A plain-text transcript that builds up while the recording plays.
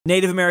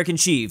Native American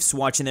chiefs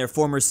watching their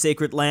former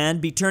sacred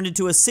land be turned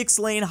into a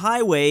 6-lane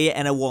highway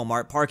and a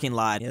Walmart parking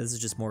lot. Yeah, this is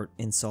just more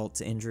insult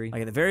to injury.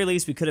 Like, at the very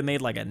least, we could have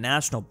made like a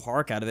national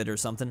park out of it or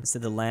something.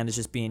 Instead, the land is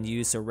just being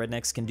used so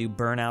rednecks can do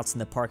burnouts in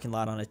the parking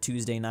lot on a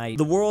Tuesday night.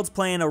 The world's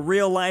playing a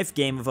real-life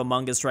game of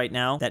Among Us right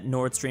now. That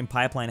Nord Stream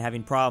pipeline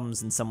having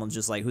problems, and someone's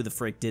just like, who the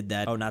frick did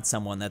that? Oh, not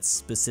someone, that's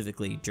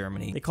specifically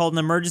Germany. They called an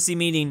emergency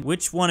meeting.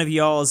 Which one of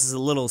y'all is a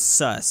little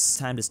sus?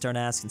 Time to start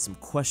asking some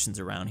questions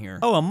around here.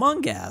 Oh,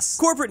 Among Us.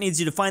 Corporate needs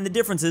you to find the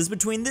differences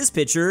between this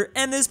picture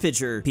and this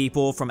picture.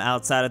 People from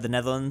outside of the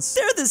Netherlands,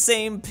 they're the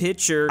same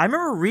picture. I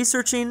remember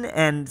researching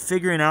and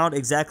figuring out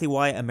exactly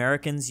why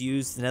Americans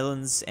use the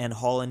Netherlands and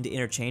Holland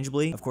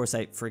interchangeably. Of course,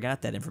 I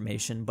forgot that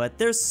information, but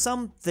there's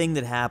something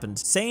that happened.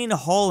 Saying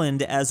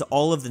Holland as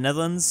all of the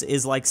Netherlands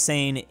is like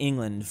saying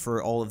England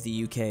for all of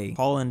the UK.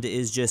 Holland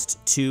is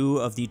just 2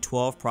 of the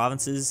 12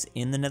 provinces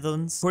in the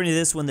Netherlands. According to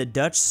this, when the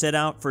Dutch set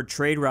out for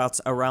trade routes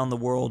around the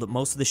world,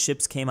 most of the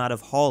ships came out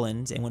of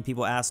Holland, and when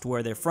people asked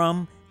where they're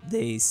from,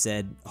 they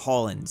said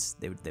Holland.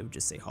 They would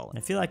just say Holland.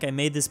 I feel like I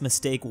made this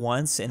mistake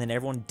once and then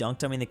everyone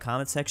dunked on me in the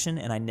comment section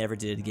and I never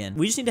did it again.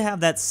 We just need to have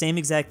that same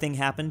exact thing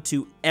happen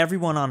to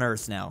everyone on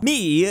Earth now.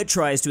 Me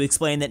tries to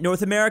explain that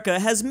North America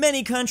has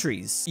many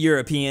countries.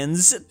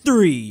 Europeans,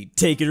 3.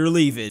 Take it or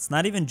leave it. It's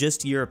not even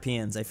just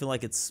Europeans. I feel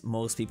like it's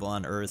most people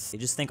on Earth. They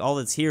just think all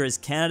that's here is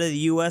Canada, the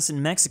US,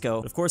 and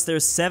Mexico. But of course,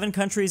 there's 7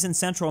 countries in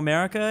Central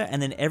America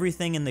and then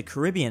everything in the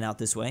Caribbean out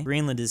this way.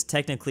 Greenland is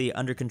technically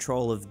under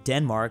control of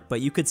Denmark,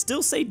 but you could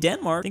still say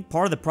Denmark. I think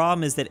part of the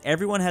problem is that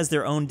everyone has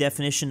their own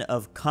definition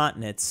of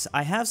continents.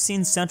 I have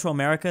seen Central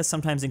America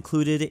sometimes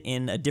included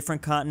in a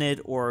different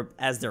continent or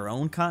as their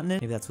own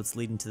continent. Maybe that's what's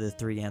leading to the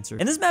 3 answers.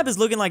 And this map is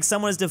looking like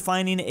someone is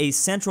defining a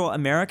Central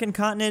American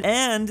continent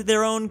and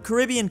their own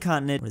Caribbean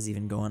continent. What is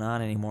even going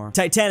on anymore?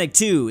 Titanic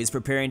 2 is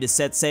preparing to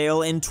set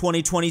sail in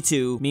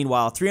 2022.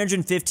 Meanwhile,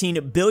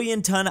 315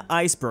 billion ton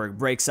iceberg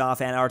breaks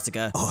off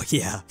Antarctica. Oh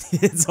yeah,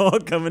 it's all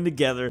coming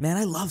together. Man,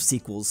 I love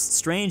sequels.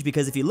 Strange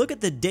because if you look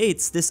at the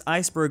dates, this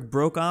iceberg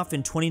broke off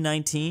in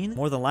 2019.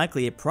 More than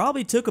likely, it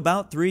probably took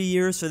about 3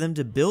 years for them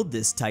to build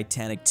this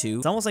Titanic 2.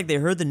 It's almost like they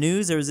heard the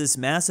news, there was this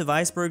massive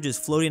iceberg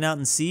just floating out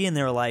in sea, and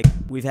they were like,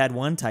 we've had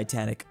one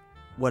Titanic.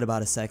 What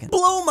about a second?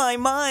 Blow my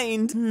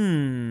mind!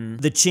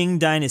 The Qing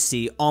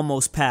dynasty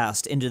almost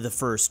passed into the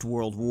First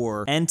World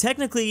War. And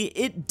technically,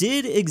 it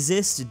did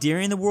exist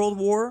during the World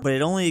War, but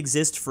it only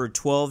existed for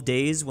 12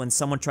 days when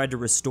someone tried to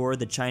restore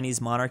the Chinese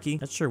monarchy.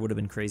 That sure would have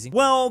been crazy.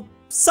 Well,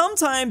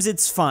 sometimes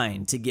it's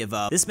fine to give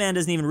up. This man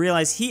doesn't even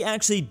realize he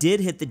actually did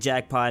hit the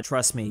jackpot.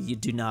 Trust me, you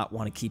do not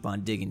want to keep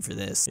on digging for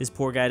this. This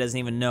poor guy doesn't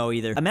even know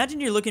either. Imagine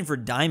you're looking for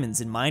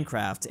diamonds in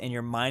Minecraft and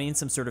you're mining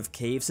some sort of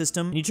cave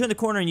system, and you turn the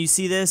corner and you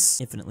see this.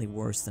 Infinitely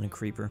worse than a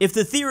creeper. If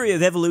the theory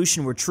of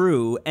evolution were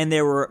true, and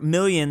there were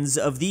millions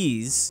of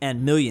these,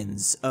 and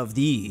millions of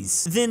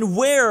these, then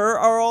where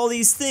are all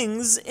these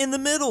things in the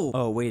middle?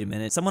 Oh, wait a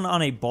minute. Someone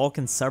on a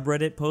Balkan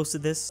subreddit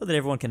posted this so that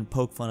everyone can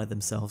poke fun at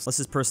themselves. Unless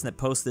this person that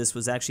posted this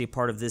was actually a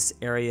part of this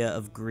area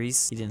of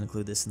Greece. He didn't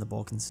include this in the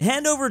Balkans.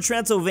 Hand over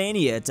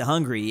Transylvania to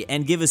Hungary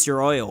and give us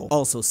your oil.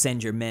 Also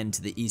send your men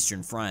to the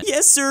Eastern Front.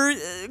 Yes, sir.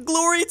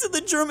 Glory to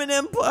the German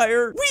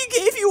Empire. We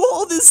gave you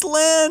all this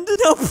land.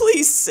 Now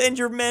please send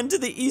your men to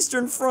the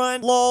Eastern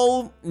Front.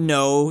 Lol.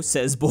 No,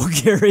 says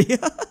Bulgaria.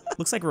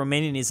 Looks like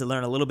Romania needs to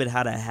learn a little bit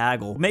how to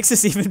haggle. What makes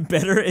this even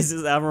better is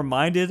that I'm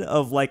reminded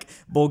of like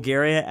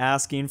Bulgaria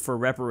asking for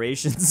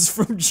reparations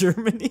from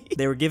Germany.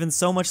 They were given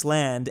so much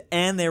land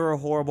and they were a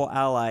horrible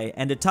ally.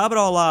 And to top it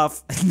all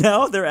off,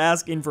 now they're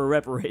asking for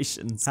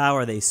reparations. How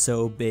are they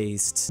so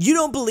based? You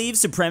don't believe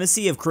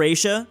supremacy of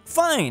Croatia?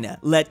 Fine.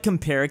 Let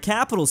compare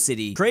capital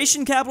city.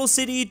 Croatian capital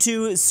city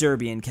to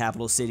Serbian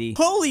capital city.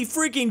 Holy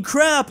freaking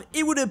crap!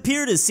 It would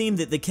appear to seem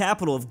that the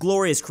capital of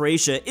glorious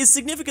Croatia is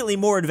significantly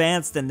more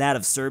advanced than that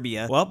of Serbia.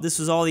 Well, this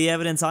was all the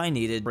evidence I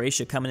needed.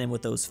 Croatia coming in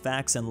with those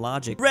facts and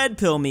logic. Red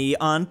pill me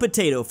on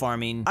potato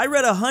farming. I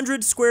read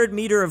 100 square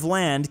meter of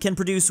land can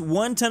produce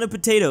 1 ton of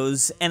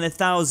potatoes and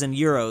 1,000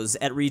 euros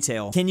at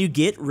retail. Can you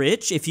get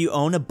rich if you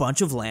own a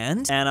bunch of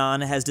land?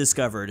 Anon has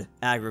discovered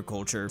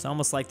agriculture. It's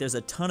almost like there's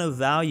a ton of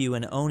value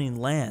in owning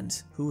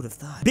land. Who would have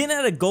thought? Been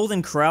at a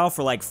Golden Corral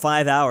for like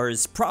 5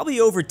 hours, probably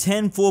over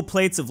 10 full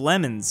plates of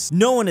lemons.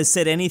 No one has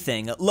said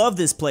anything. Love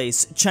this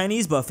place.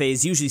 Chinese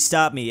buffets usually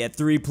stop me at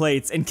 3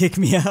 plates and kick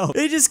me out.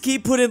 They just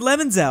keep putting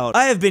lemons out.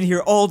 I have been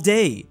here all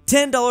day.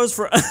 $10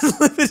 for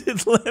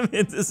unlimited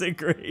lemons is a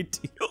great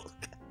deal.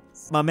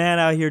 My man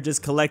out here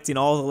just collecting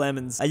all the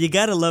lemons. You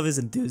gotta love his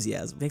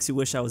enthusiasm. Makes you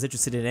wish I was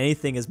interested in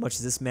anything as much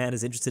as this man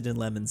is interested in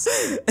lemons.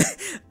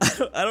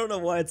 I don't know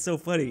why it's so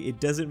funny. It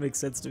doesn't make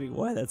sense to me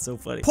why that's so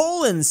funny.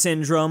 Poland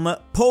syndrome.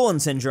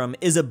 Poland syndrome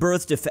is a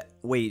birth defect.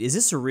 Wait, is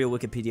this a real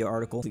Wikipedia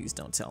article? Please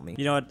don't tell me.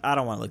 You know what? I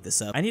don't want to look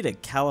this up. I need a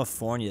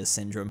California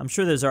syndrome. I'm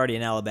sure there's already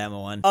an Alabama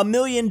one. $1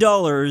 million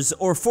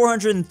or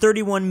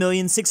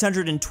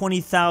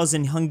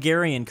 431,620,000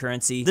 Hungarian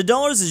currency. The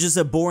dollars is just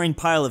a boring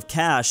pile of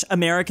cash.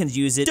 Americans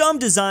use it. Dumb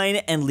design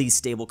and least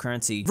stable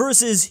currency.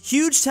 Versus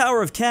huge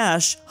tower of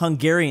cash.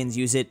 Hungarians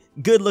use it.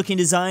 Good looking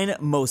design,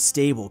 most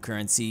stable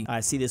currency.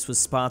 I see this was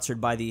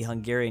sponsored by the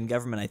Hungarian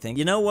government, I think.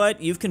 You know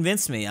what? You've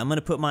convinced me. I'm gonna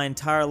put my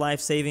entire life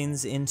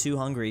savings into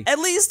Hungary. At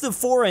least the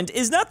forint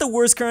is not the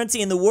worst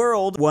currency in the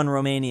world. One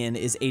Romanian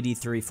is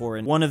 83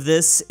 forint. One of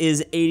this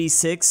is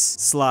 86.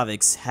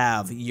 Slavics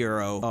have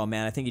euro. Oh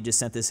man, I think you just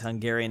sent this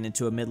Hungarian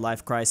into a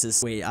midlife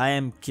crisis. Wait, I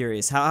am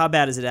curious. How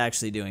bad is it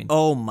actually doing?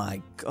 Oh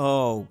my,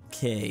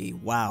 okay,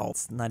 wow.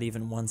 It's not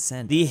even 1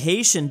 cent. The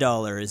Haitian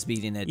dollar is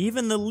beating it.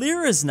 Even the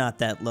lira is not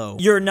that low.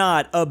 You're not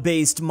a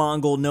based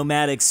Mongol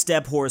nomadic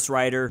steppe horse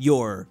rider.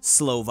 You're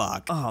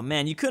Slovak. Oh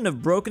man, you couldn't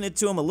have broken it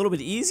to him a little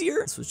bit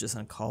easier? This was just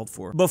uncalled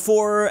for.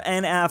 Before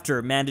and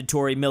after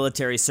mandatory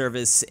military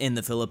service in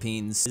the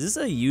Philippines. Is this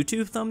a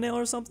YouTube thumbnail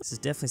or something? This is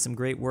definitely some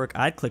great work.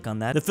 I'd click on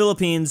that. The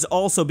Philippines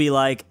also be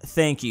like,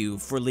 thank you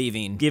for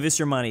leaving. Give us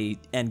your money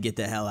and get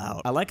the hell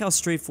out. I like how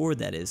straightforward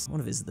that is. I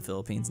want to visit the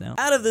Philippines now.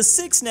 Out of the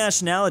 6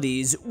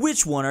 nationalities,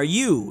 which one are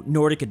you?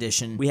 Nordic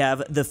edition. We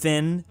have the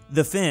Finn,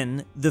 the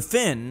Finn, the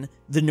Finn,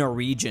 the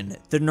Norwegian,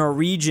 the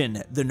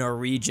Norwegian, the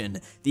Norwegian,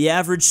 the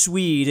average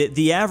Swede,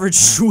 the average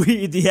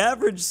Swede, the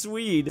average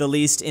Swede, the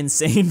least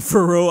insane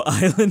Faroe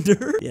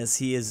Islander. Yes,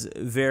 he is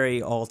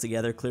very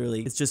altogether,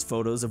 clearly. It's just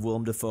photos of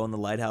Willem Dafoe in the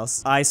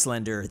lighthouse.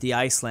 Icelander, the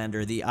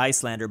Icelander, the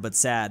Icelander but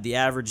sad, the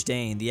average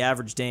Dane,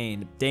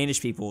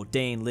 Danish people,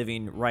 Dane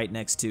living right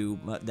next to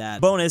that.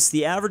 Bonus,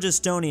 the average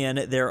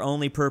Estonian, their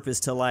only purpose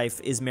to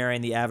life is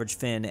marrying the average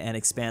Finn and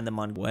expand them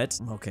on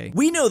what? Okay.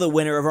 We know the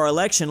winner of our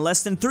election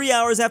less than 3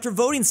 hours after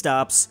voting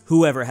stops.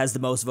 Whoever has the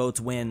most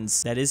votes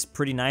wins. That is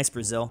pretty nice,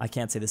 Brazil. I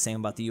can't say the same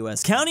about the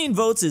US. Counting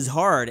votes is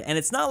hard, and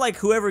it's not like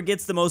whoever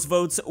gets the most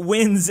votes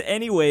wins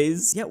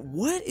anyways. Yeah,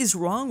 what is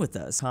wrong with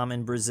us?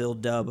 Common Brazil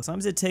dub.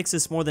 Sometimes it takes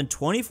us more than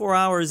 24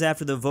 hours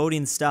after the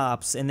voting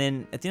stops, and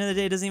then at the end of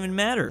the day, it doesn't even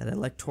matter. That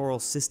electoral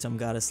system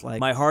got us like...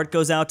 My heart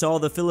goes out to all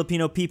the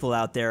Filipino people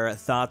out there.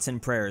 Thoughts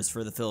and prayers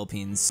for the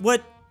Philippines.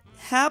 What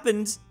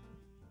happened?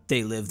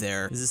 They live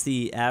there. Is this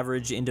the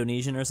average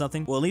Indonesian or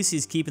something? Well, at least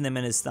he's keeping them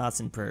in his thoughts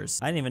and prayers.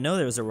 I didn't even know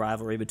there was a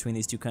rivalry between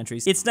these two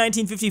countries. It's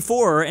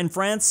 1954, and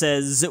France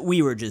says,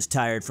 we were just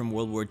tired from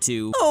World War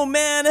II. Oh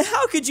man,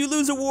 how could you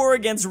lose a war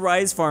against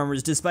rice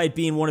farmers despite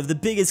being one of the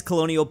biggest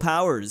colonial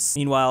powers?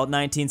 Meanwhile,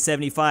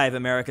 1975,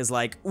 America's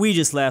like, we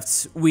just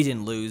left, we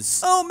didn't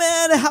lose. Oh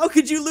man, how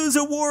could you lose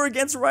a war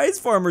against rice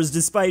farmers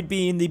despite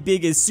being the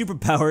biggest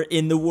superpower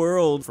in the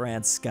world?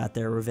 France got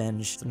their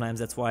revenge. Sometimes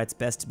that's why it's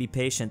best to be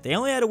patient. They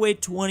only had to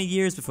wait 20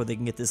 years before they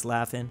can get this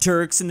laugh in.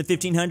 Turks in the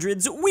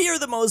 1500s, we are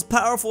the most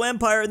powerful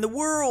empire in the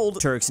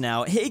world. Turks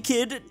now, hey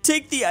kid,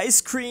 take the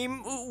ice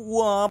cream,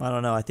 womp. I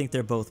don't know, I think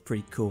they're both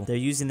pretty cool. They're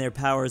using their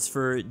powers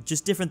for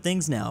just different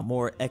things now.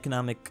 More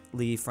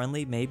economically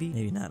friendly, maybe?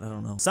 Maybe not, I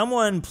don't know.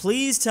 Someone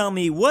please tell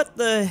me what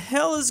the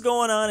hell is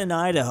going on in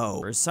Idaho?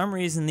 For some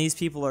reason, these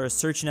people are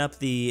searching up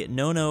the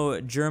No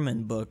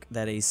German book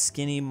that a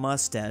skinny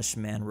mustache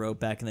man wrote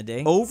back in the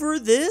day. Over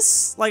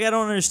this? Like, I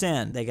don't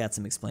understand. They got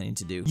some explaining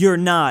to do. You're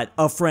not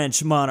a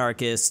French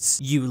monarchist.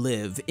 You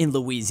live in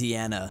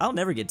Louisiana. I'll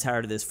never get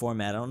tired of this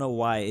format. I don't know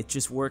why. It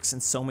just works in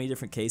so many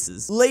different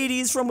cases.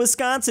 Ladies from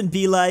Wisconsin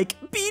be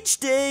like, beach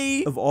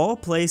day! Of all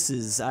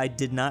places, I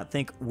did not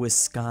think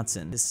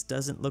Wisconsin. This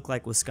doesn't look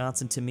like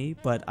Wisconsin to me,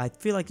 but I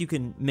feel like you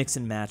can mix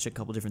and match a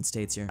couple different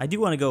states here. I do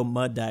want to go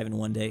mud diving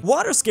one day.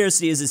 Water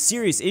scarcity is a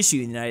serious issue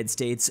in the United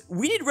States.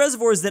 We need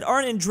reservoirs that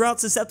aren't in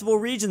drought-susceptible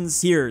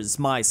regions. Here's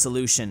my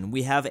solution.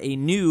 We have a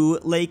new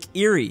Lake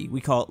Erie.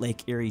 We call it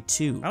Lake Erie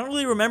 2. I don't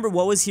really remember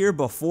what was here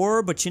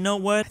before, but you know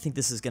what? I think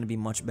this is going to be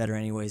much better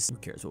anyways. Who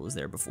cares what was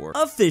there before?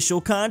 Official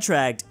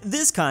contract.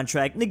 This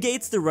contract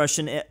negates the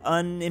Russian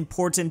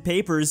unimportant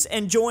papers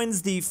and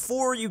joins the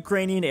 4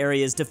 Ukrainian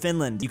areas to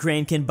Finland.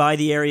 Ukraine can buy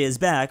the areas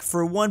back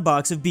for 1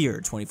 box of beer,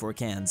 24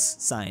 cans.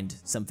 Signed,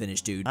 some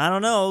Finnish dude. I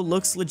don't know,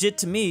 looks legit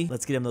to me.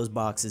 Let's get him those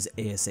boxes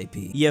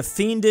ASAP. Ya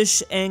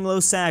fiendish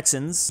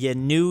Anglo-Saxons, ya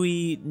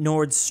newy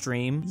Nord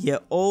Stream, ya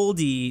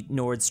oldie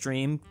Nord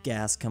Stream,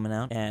 gas coming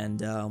out,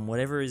 and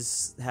whatever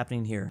is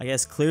happening here. I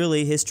guess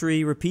clearly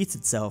history repeats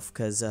itself,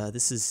 because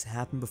this has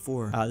happened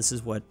before. This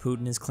is what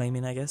Putin is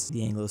claiming, I guess.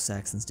 The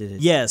Anglo-Saxons did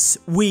it. Yes,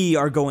 we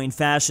are going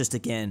fascist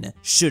again.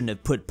 Shouldn't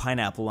have put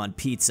pineapple on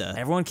pizza.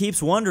 Everyone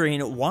keeps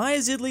wondering, why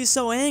is Italy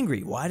so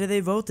angry? Why do they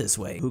vote this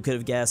way? Who could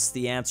have guessed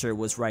the answer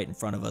was right in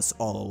front of us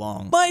all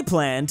along? My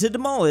plan to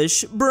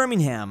demolish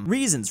Birmingham.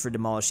 Reasons for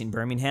demolishing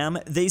Birmingham.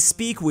 They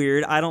speak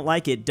weird. I don't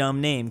like it.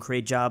 Dumb name.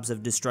 Create jobs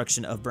of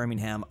destruction of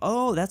Birmingham.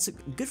 Oh, that's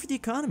good for the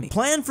economy.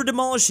 Plan for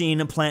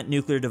demolishing a plant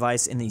nuclear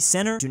device in the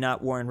center. Do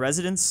not warn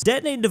residents.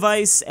 Detonate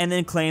device and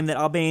then claim that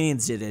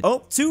Albanians did it.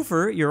 Oh,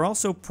 twofer, you're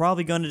also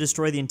probably going to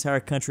destroy the entire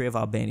country of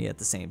Albania at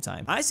the same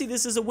time. I see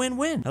this as a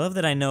win-win. I love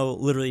that I know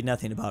literally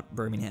nothing about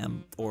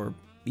Birmingham or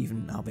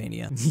even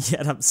Albania.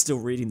 Yet I'm still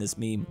reading this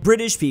meme.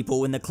 British people,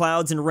 when the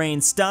clouds and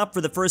rain stop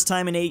for the first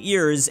time in 8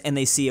 years and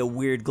they see a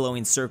weird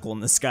glowing circle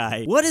in the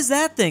sky. What is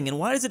that thing and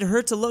why does it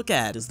hurt to look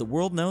at? Does the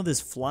world know this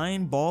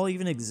flying ball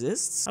even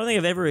exists? I don't think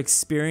I've ever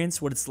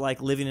experienced what it's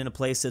like living in a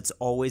place that's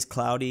always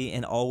cloudy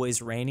and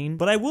always raining,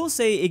 but I will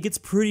say it gets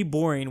pretty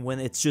boring when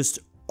it's just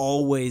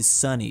always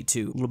sunny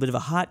too. A little bit of a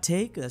hot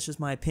take, that's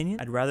just my opinion.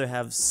 I'd rather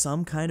have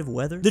some kind of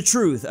weather. The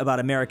truth about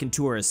American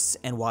tourists,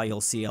 and why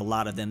you'll see a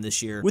lot of them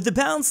this year. With the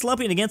pound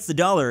slumping against the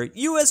dollar,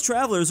 US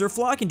travelers are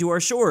flocking to our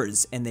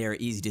shores, and they are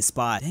easy to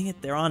spot. Dang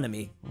it, they're on to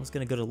me. I was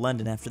gonna go to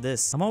London after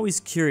this. I'm always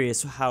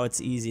curious how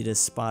it's easy to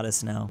spot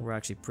us now. We're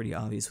actually pretty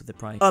obvious with it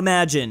probably.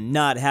 Imagine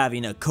not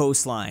having a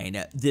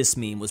coastline. This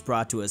meme was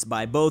brought to us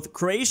by both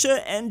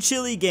Croatia and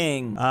Chile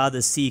gang. Ah,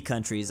 the sea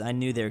countries. I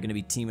knew they were gonna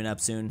be teaming up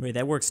soon. Wait,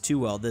 that works too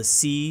well. The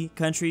sea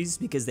countries,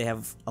 because they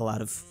have a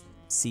lot of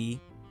sea.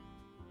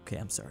 Okay,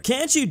 I'm sorry.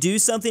 Can't you do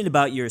something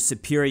about your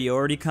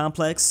superiority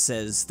complex,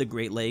 says the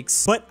Great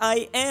Lakes. But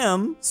I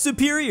am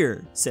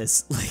superior,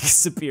 says Lake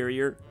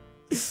Superior.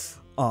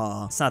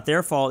 Aw, it's not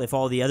their fault if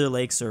all the other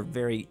lakes are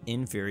very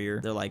inferior.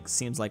 They're like,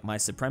 seems like my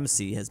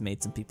supremacy has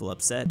made some people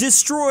upset.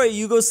 Destroy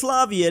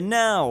Yugoslavia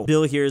now!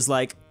 Bill here is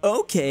like,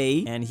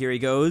 okay. And here he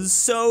goes,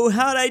 so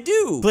how'd I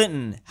do?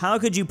 Clinton, how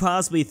could you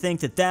possibly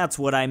think that that's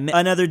what I meant?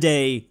 Another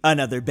day,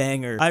 another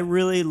banger. I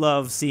really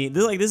love seeing,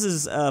 like, this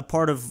is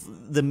part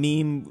of the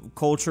meme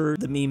culture,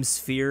 the meme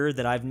sphere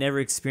that I've never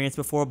experienced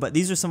before, but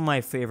these are some of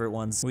my favorite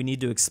ones. We need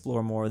to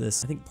explore more of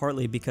this. I think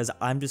partly because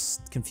I'm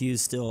just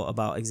confused still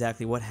about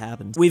exactly what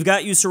happened. We've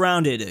got you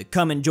surrounded.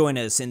 Come and join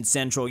us in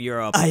Central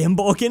Europe. I am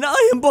Balkan.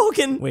 I am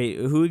Balkan. Wait,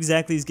 who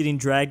exactly is getting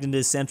dragged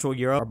into Central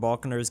Europe? Are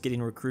Balkaners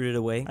getting recruited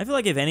away? I feel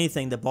like if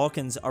anything, the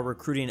Balkans are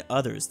recruiting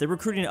others. They're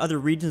recruiting other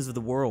regions of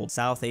the world.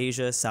 South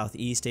Asia,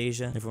 Southeast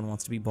Asia. Everyone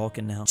wants to be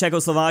Balkan now.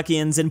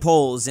 Czechoslovakians and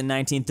Poles in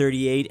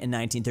 1938 and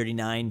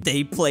 1939.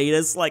 They played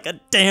us like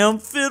a damn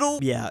fiddle.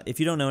 Yeah, if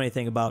you don't know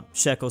anything about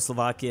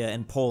Czechoslovakia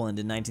and Poland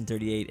in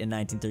 1938 and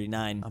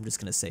 1939, I'm just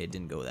gonna say it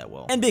didn't go that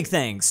well. And big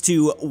thanks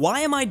to Why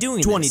Am I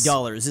Doing This?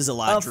 $20 is a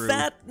lot, Drew.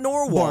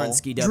 aPhatNarwhal,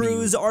 Barnsky W,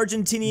 Drew's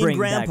Argentinian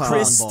Grandpa,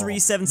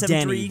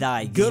 Chris3773,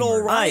 DannyThyGamer,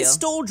 GoodOldRyah,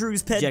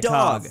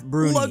 istoledrewspetdog,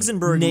 bruney,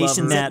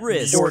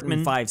 nationsatrisk,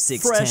 Bjorkman 5610,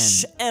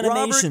 Phresh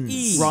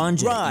Animations,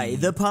 RyeThePie,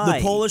 the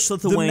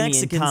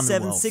Polish-Lithuanian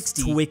Commonwealth,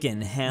 760,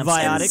 Twickenhamster,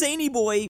 Veiotic, ZaneyBoi,